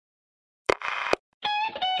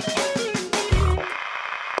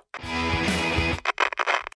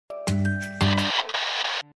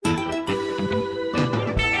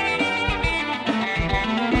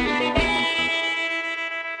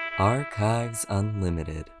Archives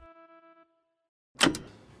Unlimited.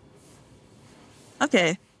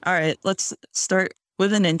 Okay, all right, let's start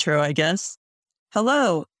with an intro, I guess.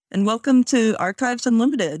 Hello, and welcome to Archives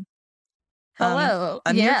Unlimited. Hello,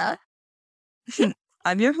 I'm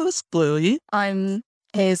your host, Bluey. I'm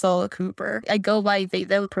Hazel Cooper. I go by they,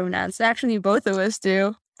 them pronouns. Actually, both of us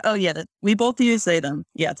do. Oh, yeah, we both use they, them.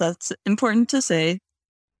 Yeah, that's important to say.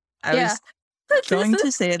 I was going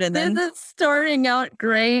to say it, and then This is starting out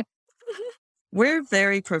great. we're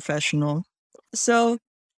very professional. So,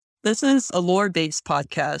 this is a lore-based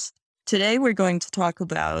podcast. Today, we're going to talk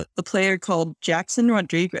about a player called Jackson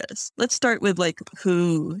Rodriguez. Let's start with,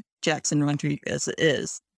 who Jackson Rodriguez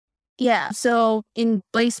is. Yeah, so in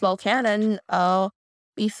baseball canon,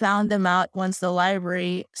 we found them out once the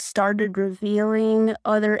library started revealing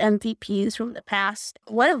other MVPs from the past.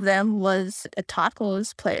 One of them was a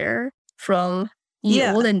Tacos player from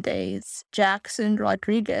the olden days, Jackson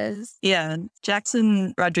Rodriguez. Yeah,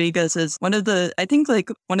 Jackson Rodriguez is one of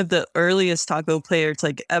the earliest taco players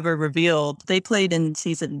ever revealed. They played in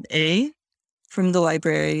season A from the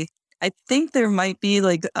library. I think there might be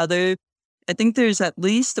I think there's at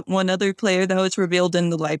least one other player that was revealed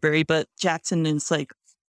in the library, but Jackson is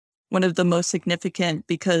one of the most significant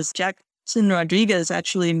because Jackson Rodriguez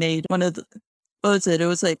actually made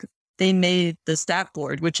they made the stat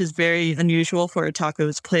board, which is very unusual for a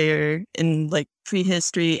tacos player in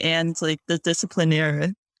prehistory and the discipline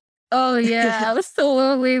era. Oh yeah,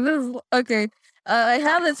 absolutely. Okay. I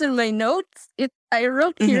have this in my notes. I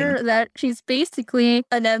wrote here that she's basically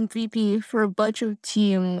an MVP for a bunch of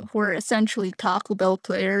teams who are essentially Taco Bell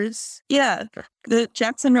players. Yeah, the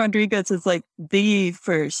Jackson Rodriguez is the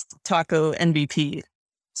first taco MVP.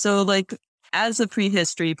 So as a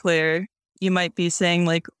prehistory player, you might be saying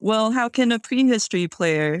well, how can a prehistory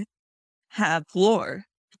player have lore?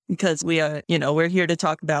 Because we're here to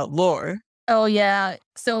talk about lore. Oh yeah.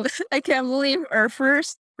 So I can't believe our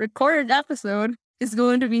first recorded episode is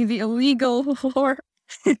going to be the illegal lore.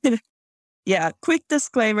 Yeah, quick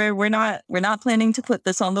disclaimer, we're not planning to put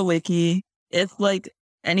this on the wiki. If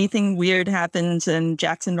anything weird happens and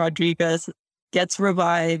Jackson Rodriguez gets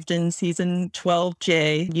revived in season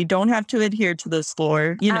 12J, you don't have to adhere to this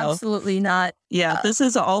lore, Absolutely not. Yeah, this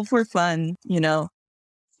is all for fun,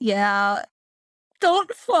 Yeah.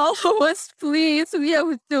 Don't follow us, please. We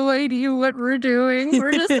have no idea what we're doing.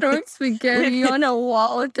 We're just throwing spaghetti on a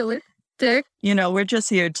wall until it sticks. We're just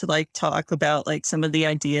here to talk about some of the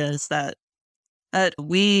ideas that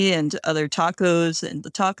we and other tacos and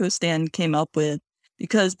the taco stand came up with.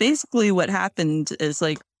 Because basically what happened is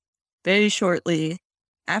very shortly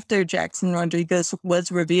after Jackson Rodriguez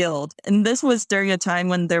was revealed, and this was during a time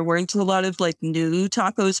when there weren't a lot of new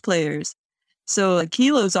tacos players. So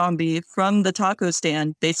Kilo Zombie from the taco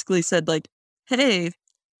stand basically said hey,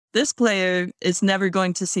 this player is never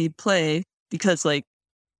going to see play because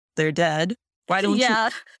they're dead. Why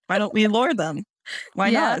don't we lure them?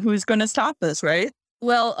 Why not? Who's going to stop us, right?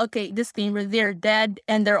 Well, okay, disclaimer, they're dead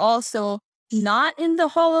and they're also not in the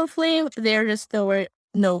Hall of Flame. They're just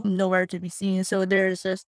nowhere to be seen. So there's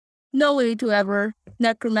just no way to ever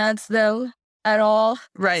necromance them at all.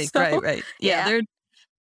 Right. Yeah.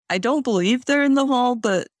 I don't believe they're in the hall,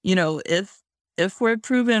 but if we're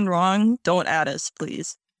proven wrong, don't add us,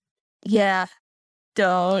 please. Yeah,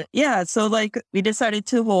 don't. Yeah, so we decided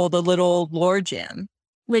to hold a little lore jam.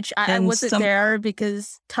 Which I wasn't there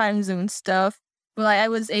because time zone stuff, but I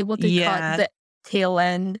was able to cut the tail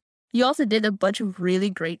end. You also did a bunch of really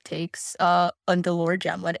great takes on the lore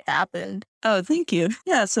jam when it happened. Oh, thank you.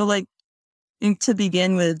 Yeah, so to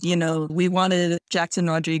begin with, we wanted Jackson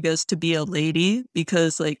Rodriguez to be a lady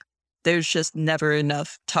because there's just never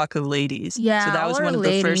enough taco ladies. Yeah, so that was one of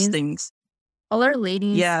the first things. All our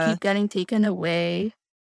ladies keep getting taken away.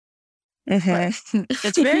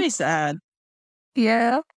 It's very sad.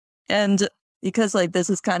 Yeah. And because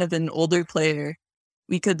this is kind of an older player,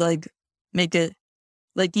 we could make it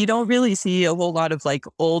you don't really see a whole lot of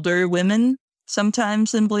older women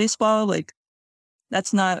sometimes in baseball.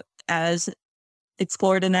 That's not as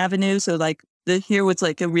explored an avenue. So here was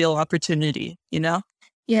a real opportunity,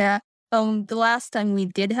 Yeah. The last time we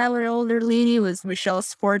did have an older lady was Michelle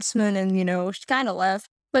Sportsman, and she kind of left.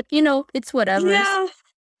 But it's whatever.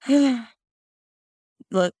 Yeah.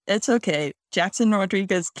 Look, it's okay. Jackson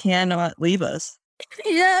Rodriguez cannot leave us.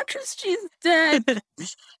 Yeah, because she's dead.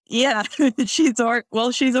 Yeah, she's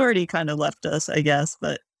already kind of left us, I guess.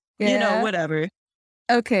 But whatever.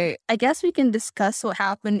 Okay, I guess we can discuss what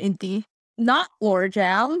happened in the not lore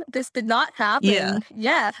jam. This did not happen.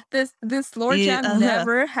 Yeah, this lore jam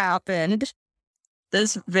never happened.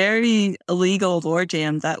 This very illegal lore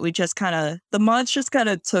jam that we just the mods just kind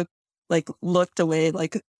of took like looked away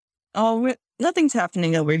like, oh, nothing's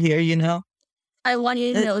happening over here, you know? I want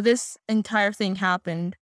you to It, know this entire thing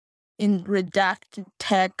happened in redacted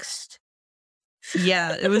text.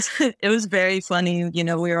 yeah, it was it was very funny. You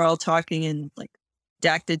know, we were all talking in like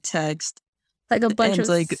redacted text Like a bunch and of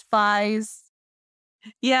like, spies.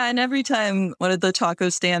 yeah, and every time one of the taco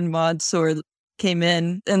stand mods or came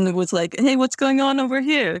in and was like, hey, what's going on over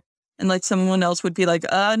here? And like someone else would be like,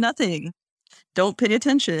 nothing. Don't pay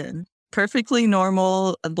attention. Perfectly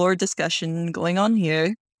normal lore discussion going on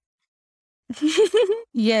here.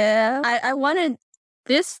 Yeah. I wanted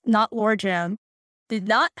this not War Jam did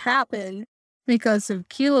not happen because of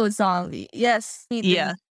Kilo Zombie. Yes,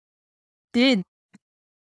 Yeah. did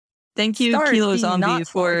Thank you, start Kilo the Zombie,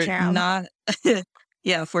 not War for Jam. not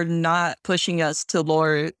yeah, for not pushing us to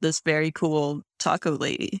lore this very cool taco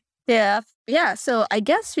lady. Yeah. Yeah. So I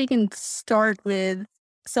guess we can start with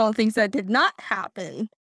some things that did not happen.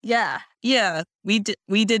 Yeah. Yeah, we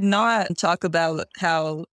did not talk about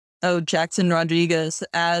how Jackson Rodriguez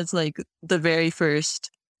as like the very first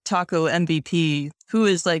taco MVP, who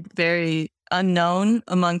is like very unknown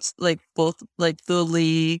amongst like both like the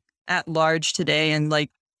league at large today and like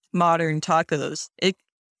modern tacos. It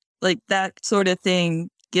like that sort of thing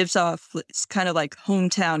gives off it's kind of like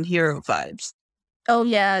hometown hero vibes. Oh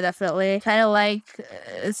yeah, definitely. Kind of like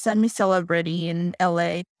semi-celebrity in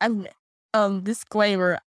LA. I'm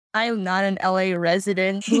disclaimer, I am not an LA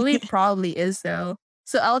resident. Louis probably is though.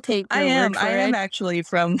 So I'll take I your word am. for I am it. actually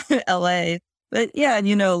from LA. But yeah,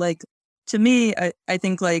 you know, like to me, I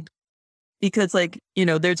think like because like, you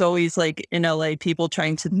know, there's always like in LA people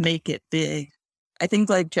trying to make it big. I think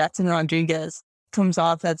like Jackson Rodriguez comes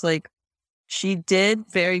off as like she did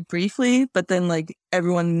very briefly, but then like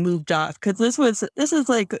everyone moved off. Cause this is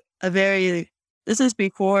like this is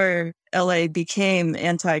before LA became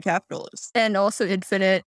anti-capitalist. And also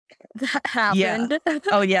Infinite Yeah. happened.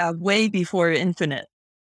 Oh yeah, way before Infinite.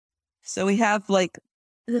 So we have like,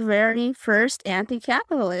 The very first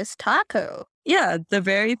anti-capitalist taco. yeah, the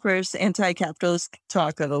very first anti-capitalist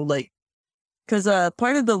taco, like, because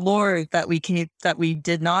part of the lore that we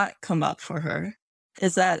did not come up for her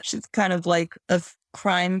is that she's kind of like a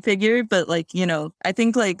crime figure, but like, you know, I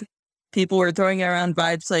think like people were throwing around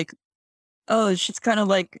vibes like, oh, she's kind of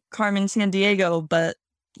like Carmen Sandiego, but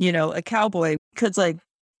you know, a cowboy, because like,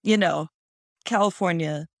 you know,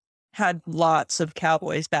 California had lots of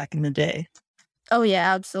cowboys back in the day. Oh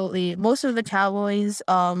yeah, absolutely. Most of the cowboys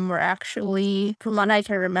were actually, from what I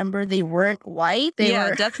can remember, they weren't white. They Yeah,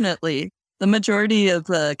 were definitely. The majority of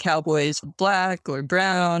the cowboys were black or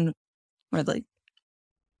brown or like,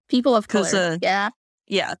 people of because, color. Yeah.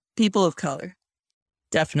 yeah, people of color.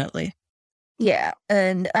 Definitely. Yeah.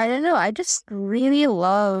 And I don't know, I just really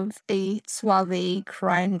love a suave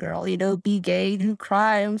crime girl, you know, be gay, do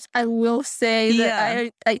crimes. I will say that Yeah.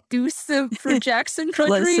 I do simp for Jackson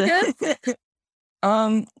Listen. Rodriguez.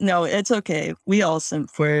 No, it's okay. We all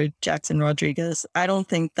simp for Jackson Rodriguez. I don't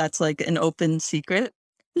think that's like an open secret.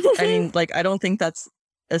 I mean, like, I don't think that's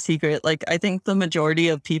a secret. Like, I think the majority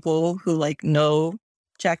of people who like know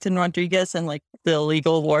Jackson Rodriguez and like the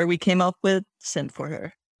illegal war we came up with simp for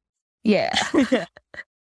her. Yeah.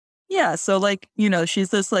 Yeah. So like, you know, she's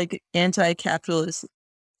this like anti-capitalist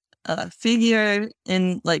figure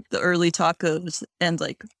in like the early tacos, and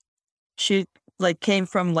like she like came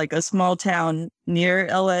from like a small town near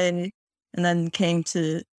LA and then came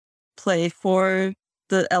to play for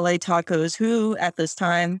the LA Tacos, who at this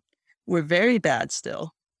time were very bad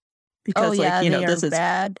still. Oh Because like, yeah, you know, they are this is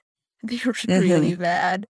bad. They are really Mhm.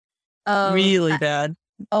 bad. really bad.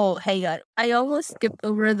 Oh, hang on. I almost skipped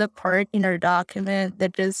over the part in our document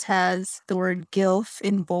that just has the word GILF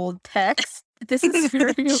in bold text. This is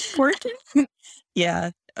very important.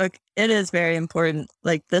 Yeah. Okay. It is very important.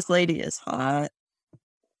 Like this lady is hot.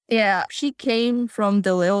 Yeah, she came from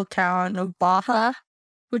the little town of Baja,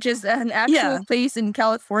 which is an actual Yeah, place in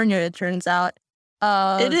California, it turns out. it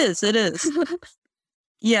Uh, is. It is.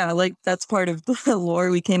 Yeah, like that's part of the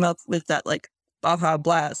lore we came up with, that like Baja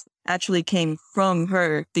Blast actually came from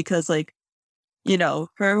her because like, you know,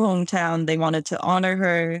 her hometown, they wanted to honor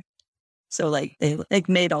her. So like they like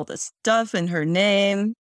made all this stuff in her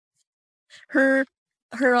name. her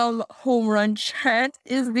home run chant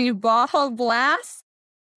is the Baja Blast.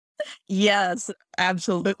 Yes,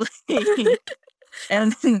 absolutely.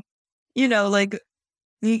 And you know, like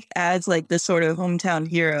he adds like this sort of hometown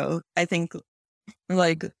hero. I think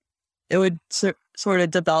like it would sort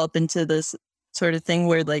of develop into this sort of thing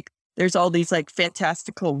where like there's all these like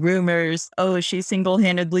fantastical rumors. Oh, she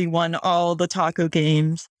single-handedly won all the taco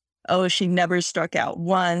games. Oh, she never struck out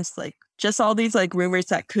once. Like just all these like rumors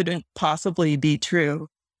that couldn't possibly be true.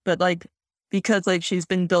 but like because like she's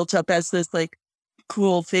been built up as this like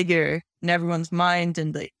cool figure in everyone's mind,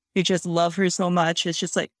 and like you just love her so much, it's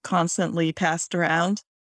just like constantly passed around.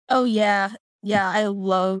 Oh yeah. Yeah, I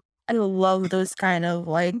love those kind of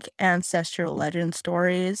like ancestral legend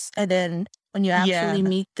stories. And then when you Yeah, actually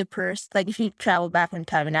meet the person, like if you travel back in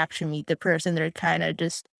time and actually meet the person, they're kind of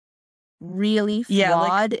just really yeah, like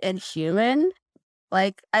flawed and human.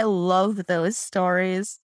 Like I love those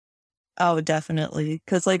stories. oh, definitely.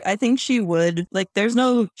 Cause like I think she would like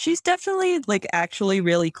she's definitely like actually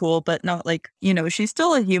really cool, but not like, she's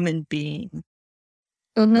still a human being.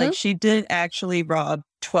 Mm-hmm. Like she did actually rob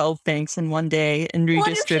 12 banks in one day and What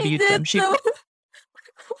if she redistribute did them. She though?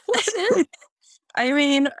 What if I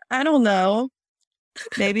mean, I don't know.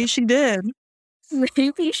 Maybe she did.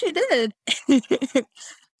 maybe she did?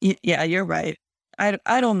 Yeah, you're right.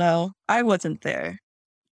 I don't know. I wasn't there.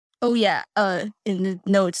 Oh yeah, in the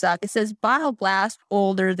notes doc it says Bottle Blast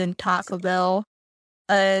older than Taco Bell.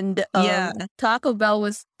 And Yeah. Taco Bell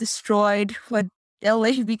was destroyed when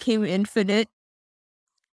LA became infinite.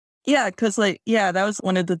 Yeah, because like, yeah, that was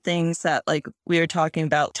one of the things that like we were talking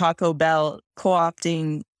about Taco Bell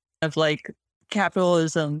co-opting of like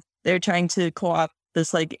capitalism. They're trying to co-opt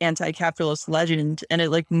this like anti-capitalist legend, and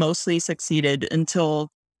it like mostly succeeded until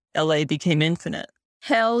LA became infinite.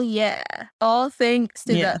 Hell yeah. All thanks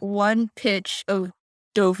to Yeah. that one pitch of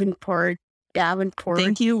Davenport.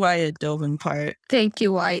 Thank you, Wyatt Dovenpart. Thank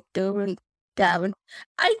you, White Davin.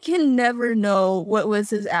 I can never know what was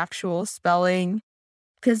his actual spelling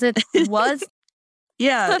because it was.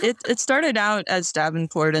 Yeah, it started out as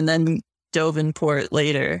Davenport and then Dovenport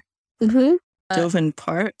later. Mhm.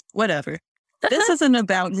 Dovenpart? Whatever. This isn't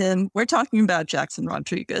about him. We're talking about Jackson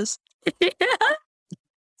Rodriguez.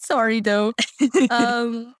 Sorry, though.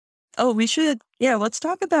 Oh, let's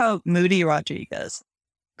talk about Moody Rodriguez.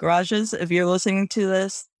 Garages, if you're listening to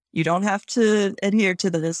this, you don't have to adhere to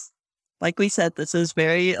this. Like we said, this is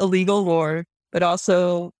very illegal lore, but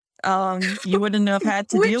also you wouldn't have had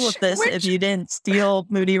to deal with this if you didn't steal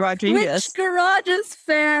Moody Rodriguez. Which Garages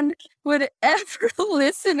fan would ever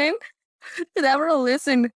listen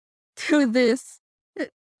to this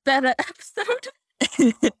beta episode?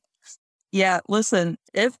 Yeah, listen,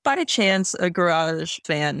 if by chance a Garage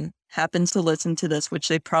fan happens to listen to this, which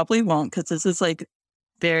they probably won't, because this is like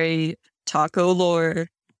very taco lore.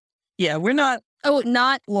 Yeah, we're not. Oh,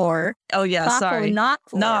 not lore. Oh, yeah, Taco, sorry. not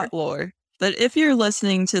lore. Not lore. But if you're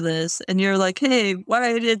listening to this and you're like, hey,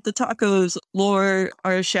 why did the tacos lure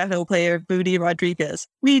our shadow player, Moody Rodriguez?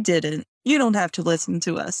 We didn't. You don't have to listen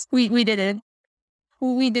to us. We didn't.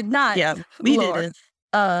 We did not. Yeah, we lore.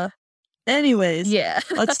 didn't. Anyways, yeah.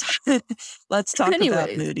 let's talk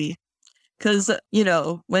about Moody. Because,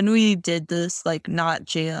 when we did this, like, not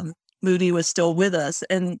jam, Moody was still with us.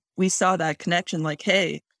 And we saw that connection, like,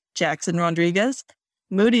 hey, Jackson Rodriguez,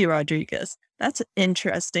 Moody Rodriguez. That's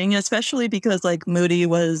interesting, especially because, like,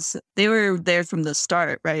 they were there from the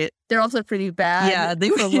start, right? They're also pretty bad. Yeah,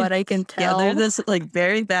 they were. From what I can tell. Yeah, they're this, like,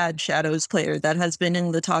 very bad Shadows player that has been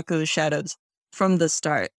in the Taco Shadows from the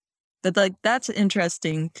start. But, like, that's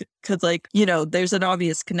interesting because, like, there's an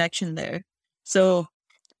obvious connection there. So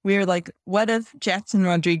we were like, what if Jackson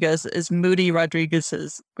Rodriguez is Moody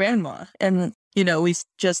Rodriguez's grandma? And, we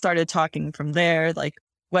just started talking from there. Like,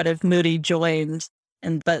 what if Moody joined?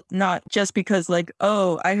 But not just because like,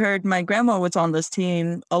 oh, I heard my grandma was on this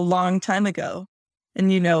team a long time ago.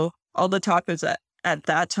 And, all the tacos at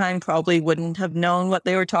that time probably wouldn't have known what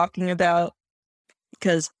they were talking about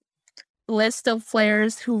because list of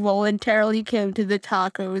players who voluntarily came to the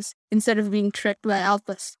tacos instead of being tricked by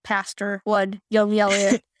Alpha Pastor, one Young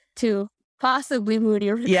Elliott, to possibly Moody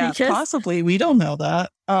Rodriguez. Yeah, possibly. We don't know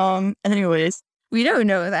that. Anyways. We don't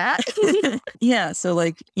know that. Yeah, so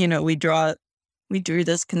like, we drew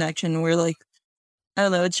this connection. We're like, I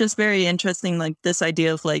don't know, it's just very interesting, like this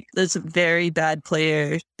idea of like this very bad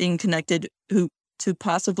player being connected to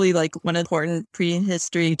possibly like one of the important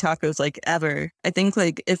prehistory tacos like ever. I think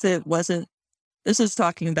like if it wasn't, this is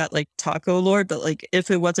talking about like taco lore, but like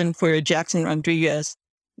if it wasn't for Jackson Rodriguez,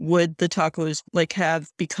 would the tacos like have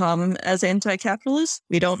become as anti-capitalist?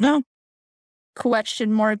 We don't know.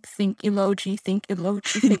 Question mark, think emoji, think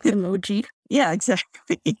emoji, think emoji. Yeah,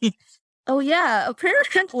 exactly. Oh yeah,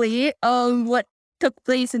 apparently, what took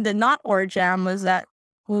place in the Not Or Jam was that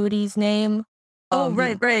Moody's name.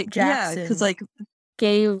 Right. Jackson. Yeah, because like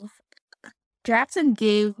Jackson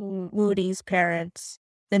gave Moody's parents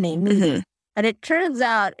the name Moody. Mm-hmm. And it turns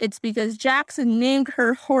out it's because Jackson named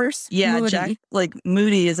her horse Moody.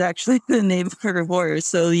 Moody is actually the name of her horse.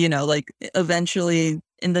 So, like eventually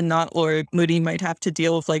in the Not Lore, Moody might have to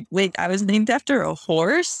deal with like, wait, I was named after a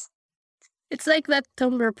horse? It's like that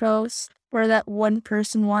Tumblr post where that one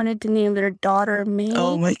person wanted to name their daughter May.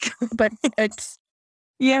 Oh my god. But it's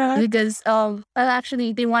Yeah. because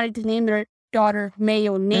actually they wanted to name their daughter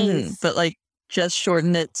Mayonnaise. But like just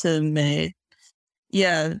shorten it to May.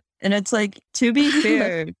 Yeah. And it's like, to be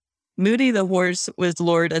fair, Moody the horse was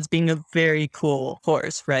lured as being a very cool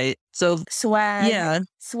horse, right? So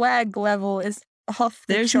swag level is off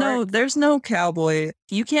the chart. there's no cowboy.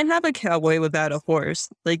 You can't have a cowboy without a horse.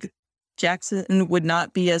 Like, Jackson would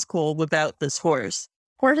not be as cool without this horse.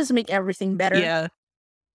 Horses make everything better. Yeah.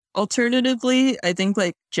 Alternatively, I think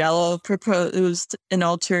like Jello proposed an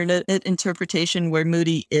alternate interpretation where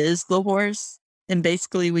Moody is the horse. And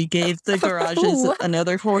basically we gave the garages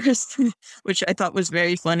another horse, which I thought was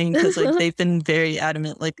very funny because like they've been very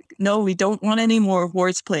adamant. Like, no, we don't want any more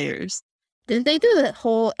horse players. Didn't they do the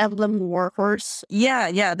whole Emblem Warhorse?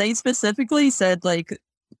 Yeah. They specifically said like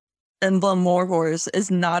Emblem Warhorse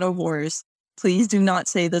is not a horse. Please do not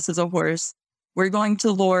say this is a horse. We're going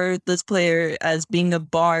to lure this player as being a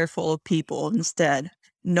bar full of people instead.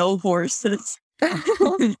 No horses.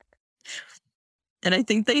 And I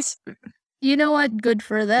think they... You know what? Good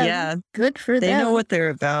for them. Yeah. Good for them. They know what they're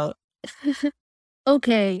about.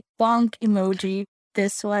 Okay, bonk emoji.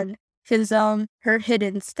 This one. Because her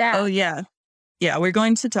hidden stats. Oh, yeah. Yeah, we're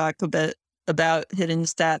going to talk a bit about hidden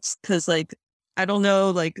stats because, like, I don't know,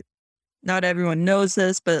 like, not everyone knows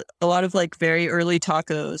this, but a lot of, like, very early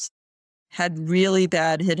tacos had really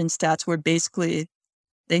bad hidden stats where basically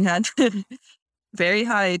they had very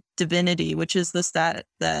high divinity, which is the stat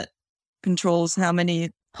that controls how many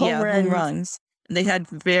home runs. They had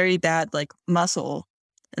very bad like muscle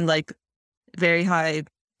and like very high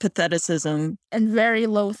patheticism and very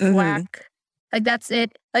low thwack. Like that's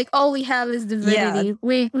it. Like all we have is divinity.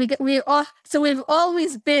 Yeah. We've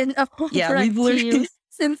always been a home run team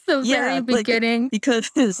since the very beginning. Like,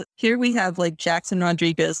 because here we have like Jackson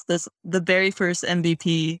Rodriguez, the very first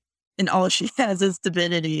MVP, and all she has is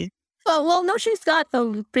divinity. Oh, well, no, she's got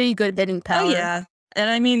a pretty good hitting power. Oh, yeah. And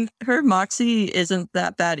I mean, her moxie isn't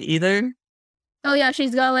that bad either. Oh, yeah,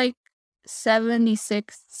 she's got like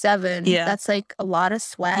 76.7. Yeah. That's like a lot of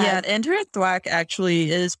swag. Yeah, and her thwack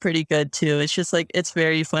actually is pretty good too. It's just like, it's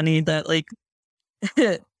very funny that like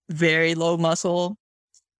very low muscle,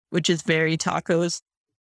 which is very tacos.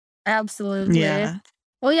 Absolutely. Yeah.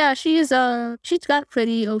 Well, yeah, she's got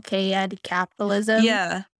pretty okay anti-capitalism.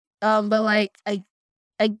 Yeah. But like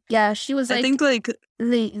she was like, I think like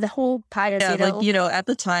the whole piracy. Yeah, like, you know, at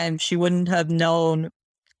the time she wouldn't have known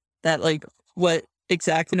that like what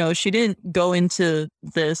exactly, you know, she didn't go into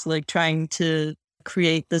this like trying to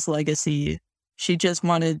create this legacy. She just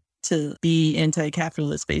wanted to be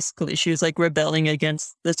anti-capitalist, basically. She was like rebelling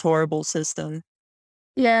against this horrible system.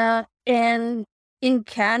 Yeah, and in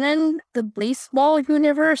canon, the baseball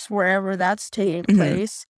universe, wherever that's taking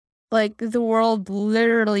place, like the world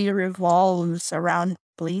literally revolves around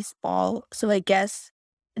baseball. So I guess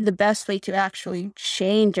the best way to actually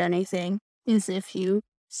change anything is if you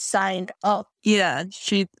signed up. Yeah,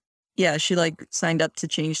 she like signed up to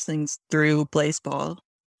change things through baseball.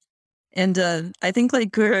 And I think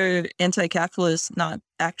like her anti-capitalist not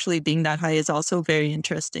actually being that high is also very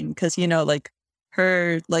interesting because, you know, like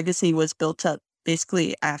her legacy was built up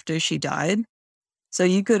basically after she died. So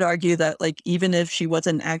you could argue that like even if she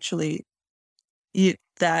wasn't actually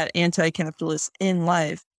that anti-capitalist in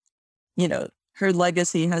life, you know, her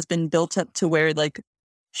legacy has been built up to where like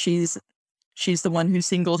she's the one who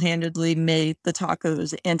single-handedly made the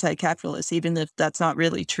tacos anti-capitalist, even if that's not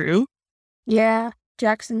really true. Yeah,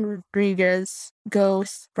 Jackson Rodriguez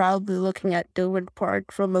ghost probably looking at Dovin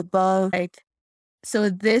Park from above, like,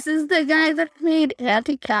 so this is the guy that made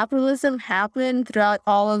anti-capitalism happen throughout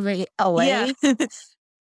all of LA? Yeah.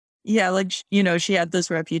 Yeah, like, you know, she had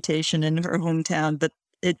this reputation in her hometown, but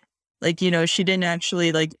it, like, you know, she didn't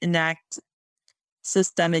actually, like, enact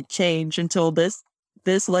systemic change until this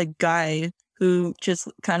like, guy who just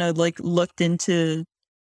kind of, like, looked into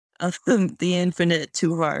the infinite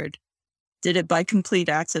too hard. Did it by complete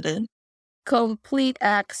accident. Complete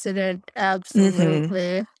accident,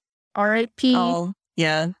 absolutely. R.I.P. Oh,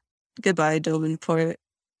 yeah. Goodbye, Davenport.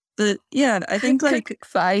 But, yeah, I think, like...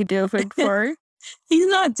 Goodbye, Davenport. He's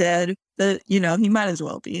not dead, but, you know, he might as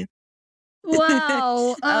well be.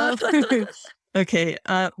 Wow. Okay,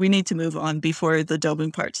 we need to move on before the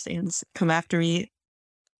Davenport stands come after me.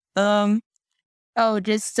 Oh,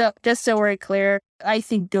 just so we're clear, I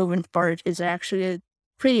think Davenport is actually a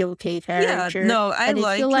pretty okay character. Yeah, no, I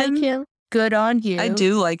like him. Like him. Good on you. I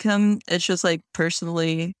do like him. It's just like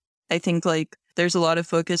personally, I think like there's a lot of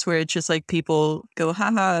focus where it's just like people go,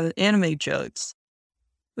 haha, anime jokes.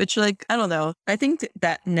 which like, I don't know. I think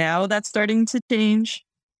that now that's starting to change,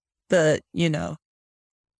 but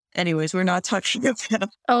anyways, we're not talking about.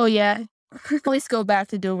 Oh, yeah. Let's go back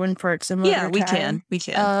to Doran for some Yeah, other we time.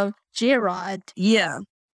 can. J-Rod. Yeah.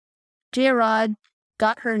 J-Rod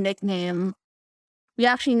got her nickname. We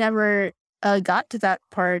actually never got to that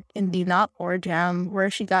part in the Not War Jam where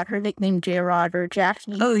she got her nickname J-Rod or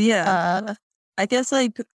Jackie. Oh, yeah. I guess,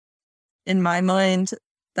 like, in my mind,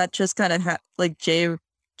 that just kind of like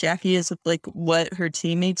Jackie is like what her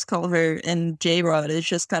teammates call her, and J-Rod is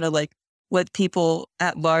just kind of like what people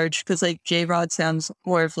at large, because like J-Rod sounds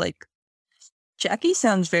more of like, Jackie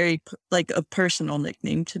sounds very like a personal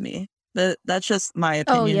nickname to me. That's just my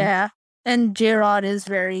opinion. Oh, yeah. And J-Rod is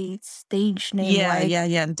very stage name.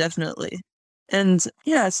 Yeah, definitely. And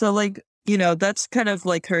yeah, so like, that's kind of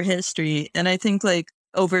like her history. And I think like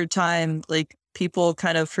over time, like people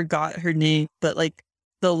kind of forgot her name, but like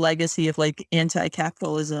the legacy of like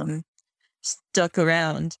anti-capitalism stuck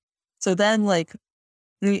around. So then like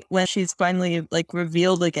when she's finally like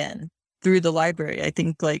revealed again through the library, I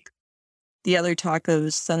think like the other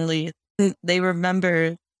tacos suddenly, they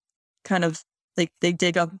remember kind of like they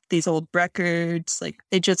dig up these old records, like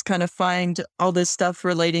they just kind of find all this stuff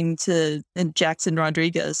relating to Jackson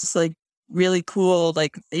Rodriguez. It's like really cool,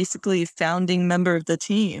 like basically founding member of the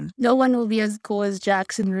team. No one will be as cool as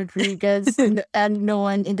Jackson Rodriguez and no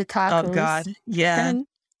one in the tacos. Oh God, yeah. Can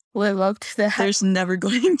live up to that. There's never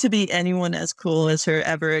going to be anyone as cool as her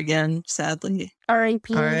ever again, sadly.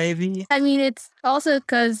 R.I.P. R.I.P. I mean, it's also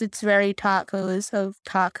because it's very tacos of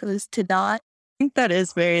tacos to not. I think that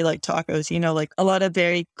is very like tacos, like a lot of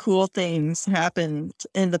very cool things happened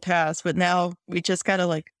in the past, but now we just kind of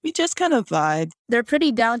vibe. They're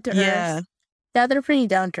pretty down to earth. Yeah, they're pretty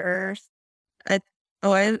down to earth. I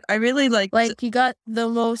really like you got the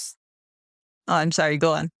most. Oh, I'm sorry.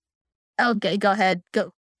 Go on. Okay, go ahead.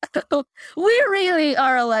 Go. We really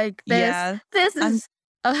are like this. Yeah,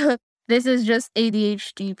 this is just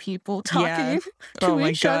ADHD people talking to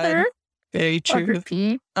each other. Very true.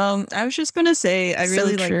 I was just gonna say, I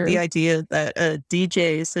really like the idea that a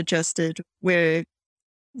DJ suggested where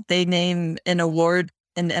they name an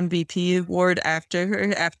MVP award after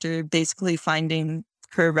her, after basically finding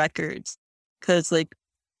her records, because like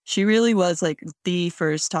she really was like the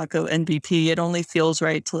first taco MVP. It only feels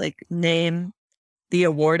right to like name the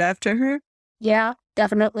award after her. Yeah,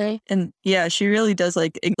 definitely. And yeah, she really does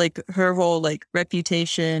like her whole like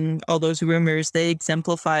reputation, all those rumors, they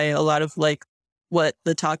exemplify a lot of like what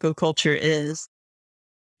the taco culture is.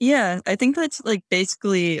 Yeah, I think that's like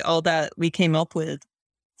basically all that we came up with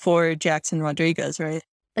for Jackson Rodriguez, right?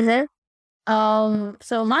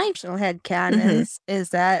 So my personal headcanon is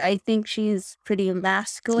that I think she's pretty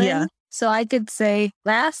masculine. Yeah. So I could say,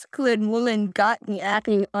 masculine woman got me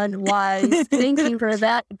acting unwise. Thank you for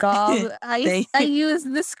that, Gob. I use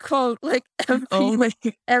this quote like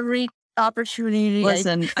every opportunity.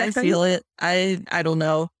 Listen, I feel it. I don't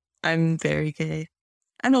know. I'm very gay.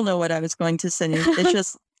 I don't know what I was going to say. It's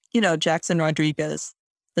just, Jackson Rodriguez,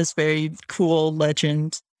 this very cool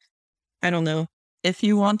legend. I don't know. If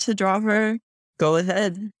you want to draw her, go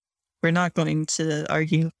ahead. We're not going to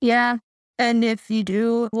argue. Yeah. And if you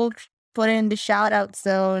do, we'll put in the shout out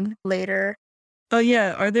zone later. Oh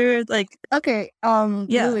yeah, are there like okay,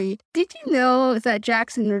 Louis, did you know that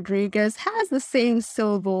Jackson Rodriguez has the same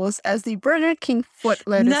syllables as the Burger King foot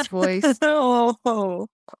lettuce voice? Oh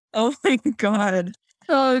my God.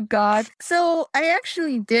 Oh God. So I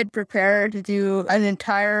actually did prepare to do an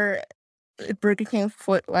entire Burger King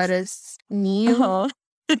foot lettuce meme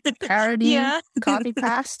parody copy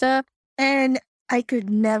pasta, and I could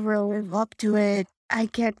never live up to it. I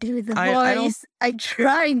can't do the voice. I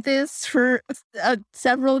tried this for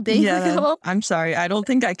several days ago. I'm sorry. I don't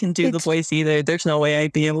think I can do the voice either. There's no way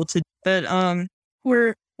I'd be able to. But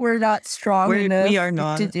we're not strong enough. We are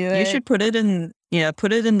not. To do it. You should put it in. Yeah,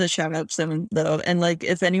 put it in the shout out zone though. And like,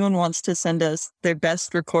 if anyone wants to send us their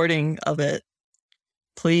best recording of it,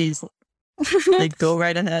 please, like, go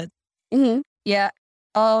right ahead. Yeah.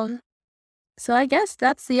 So I guess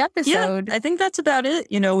that's the episode. Yeah, I think that's about it.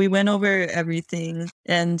 We went over everything,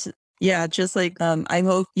 and yeah, just like I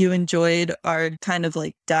hope you enjoyed our kind of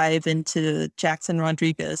like dive into Jackson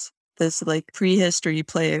Rodriguez, this like prehistory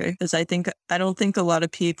player, because I don't think a lot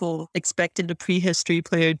of people expected a prehistory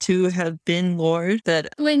player to have been Lorde.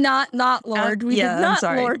 But not Lorde. We did not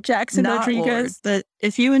Lorde Jackson Rodriguez. Lorde. But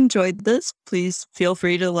if you enjoyed this, please feel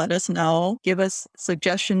free to let us know. Give us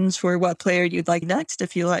suggestions for what player you'd like next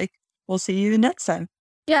if you like. We'll see you next time.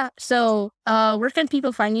 Yeah. So, where can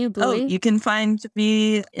people find you, Oh, Bluey? you can find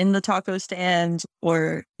me in the taco stand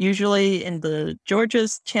or usually in the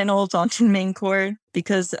Georgia's channels on main court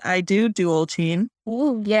because I do dual team.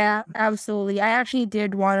 Oh, yeah, absolutely. I actually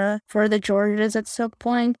did wanna for the Georges at some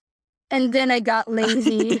point, and then I got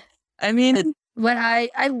lazy. I mean, But I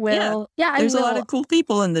yeah, will. Yeah, I there's a lot will. of cool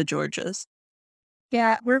people in the Georgias.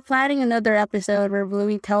 Yeah, we're planning another episode where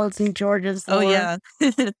Bluey tells me George's Oh, lore. yeah.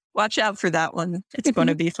 Watch out for that one. It's going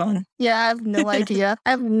to be fun. Yeah, I have no idea.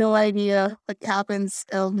 I have no idea what happens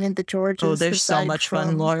in the Oh, Georges there's so aside much fun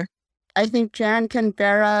from. lore. I think Jan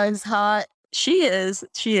Canberra is hot. She is.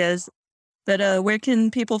 She is. But where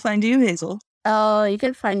can people find you, Hazel? Oh, you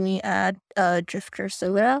can find me at Drifter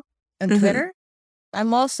Soda on Mhm. Twitter.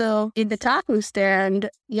 I'm also in the taco stand.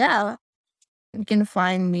 Yeah, you can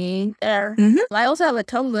find me there. Mhm. I also have a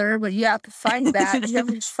Tumblr, but you have to find that. You have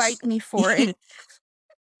to fight me for it.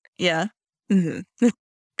 Yeah. Mhm.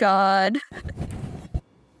 God.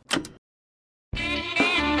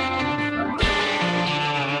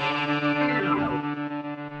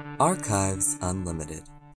 Archives Unlimited.